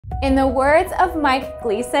In the words of Mike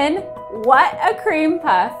Gleason, what a cream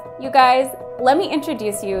puff. You guys, let me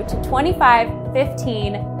introduce you to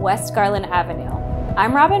 2515 West Garland Avenue.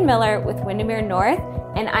 I'm Robin Miller with Windermere North,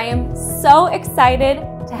 and I am so excited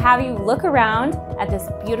to have you look around at this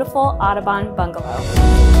beautiful Audubon bungalow.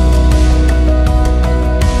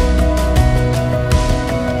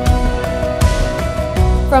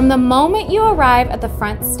 From the moment you arrive at the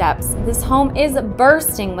front steps, this home is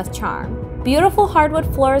bursting with charm. Beautiful hardwood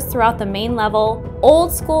floors throughout the main level,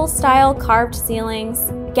 old school style carved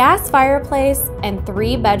ceilings, gas fireplace, and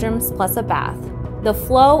 3 bedrooms plus a bath. The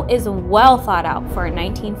flow is well thought out for a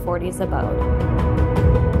 1940s abode.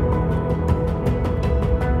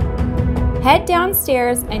 Head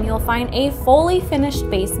downstairs and you'll find a fully finished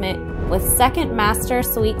basement with second master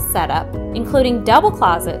suite setup, including double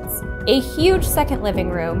closets, a huge second living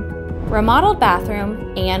room, remodeled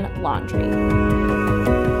bathroom, and laundry.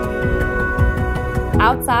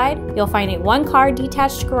 Outside, you'll find a 1-car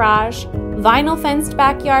detached garage, vinyl fenced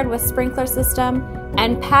backyard with sprinkler system,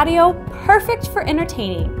 and patio perfect for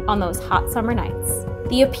entertaining on those hot summer nights.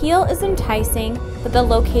 The appeal is enticing, but the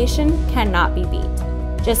location cannot be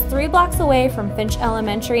beat. Just 3 blocks away from Finch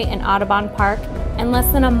Elementary and Audubon Park, and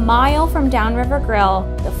less than a mile from Downriver Grill,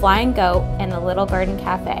 the Flying Goat, and the Little Garden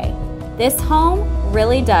Cafe. This home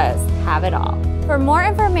really does have it all. For more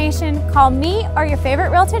information, call me or your favorite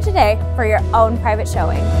realtor today for your own private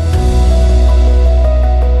showing.